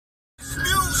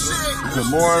Good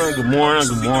morning, good morning,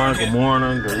 good morning, good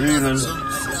morning, good evening,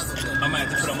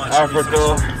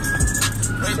 Africa.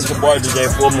 It's your boy DJ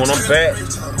Fullmoon. I'm back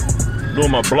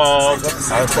doing my blog.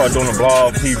 I started doing a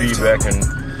blog TV back in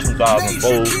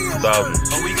 2004,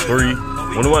 2003,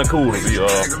 when it wasn't cool to be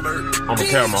on the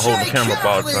camera, holding the camera up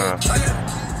all the time.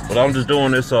 But I'm just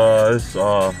doing this, it's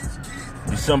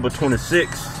December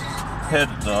 26th.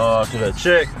 Headed to that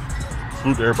check.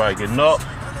 Salute to everybody getting up.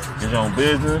 Get your own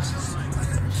business.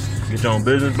 Get your own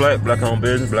business, black owned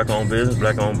business, black owned business,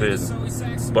 black owned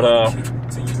business. But I'm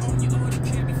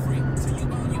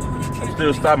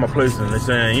still stopping my places and they're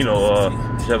saying, you know,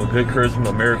 you have a good Christmas,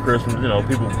 a Merry Christmas. You know,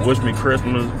 people wish me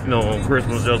Christmas, you know, on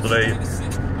Christmas yesterday.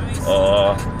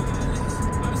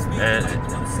 And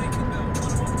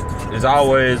there's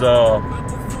always other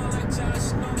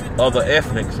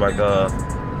ethnics like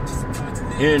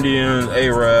Indians,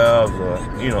 Arabs,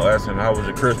 you know, asking how was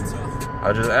your Christmas.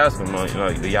 I just asked them, like,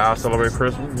 do y'all celebrate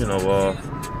Christmas? You know,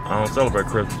 I don't celebrate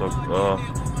Christmas.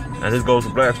 And this goes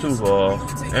to blacks too,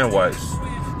 and whites.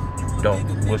 Don't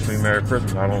wish me Merry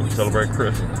Christmas. I don't celebrate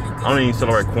Christmas. I don't even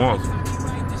celebrate Kwanzaa.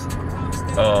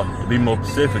 To be more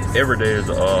specific, every day is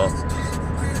a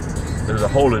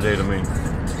holy day to me.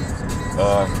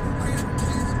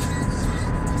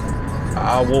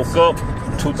 I woke up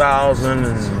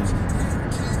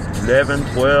 2011,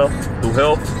 12 through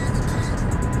health.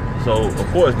 So, of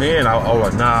course, then I was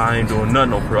like, nah, I ain't doing nothing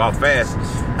no prayer. I fast.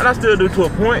 And I still do to a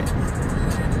point.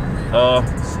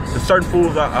 There's certain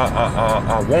foods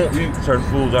I won't eat, certain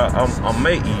foods I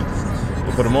may eat.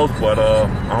 But for the most part, I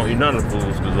don't eat none of the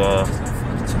foods because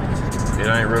it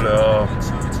ain't really,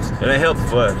 it ain't healthy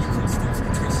for us.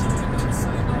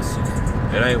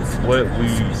 It ain't what we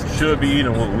should be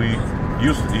eating, what we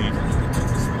used to eat.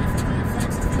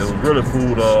 It was really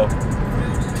food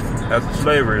after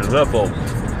slavery, leftovers.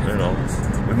 You know,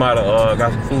 we might have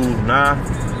got some food now,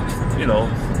 you know,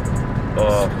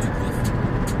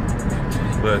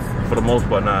 but for the most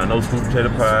part now, no sweet potato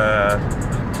pie,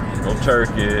 no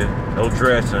turkey, no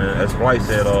dressing. As White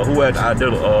said, who had the idea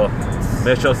to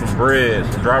mash up some bread,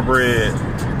 some dry bread,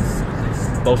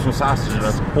 throw some sausage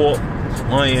and some pork,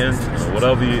 some onions,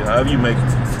 whatever however you make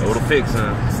it, with a fixing,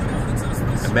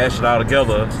 and mash it all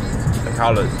together and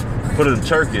call it, put it in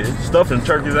turkey, stuff in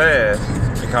turkey's ass,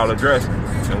 and call it dressing.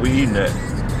 And we eating that.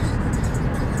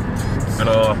 And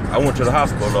I went to the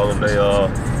hospital the other day.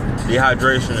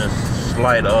 Dehydration and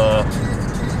slight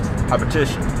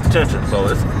hypertension. So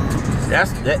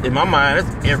that's in my mind.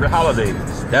 That's every holiday.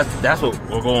 That's what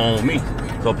will go on with me.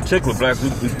 So particularly blacks,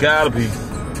 we gotta be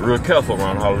real careful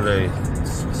around holidays.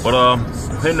 But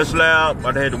hitting the slab,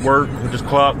 about to head to work with this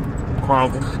clock,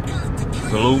 Chronicle,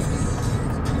 salute,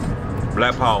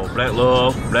 black power, black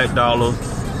love, black dollars.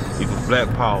 Equals black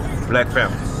power, black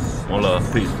family. One love,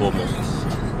 peace, foremost.